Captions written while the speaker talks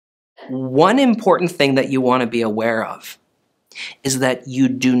One important thing that you want to be aware of is that you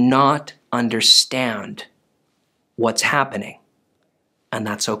do not understand what's happening, and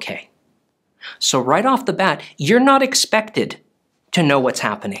that's okay. So right off the bat, you're not expected to know what's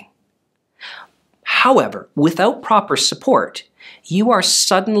happening. However, without proper support, you are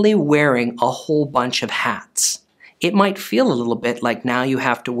suddenly wearing a whole bunch of hats. It might feel a little bit like now you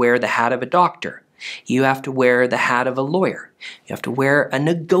have to wear the hat of a doctor. You have to wear the hat of a lawyer. You have to wear a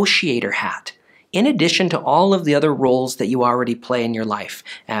negotiator hat, in addition to all of the other roles that you already play in your life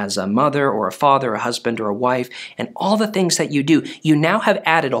as a mother or a father, a husband or a wife, and all the things that you do. You now have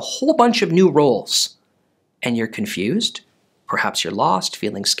added a whole bunch of new roles, and you're confused. Perhaps you're lost,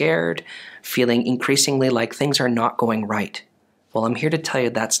 feeling scared, feeling increasingly like things are not going right. Well, I'm here to tell you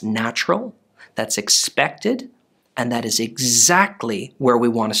that's natural, that's expected, and that is exactly where we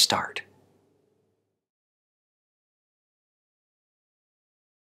want to start.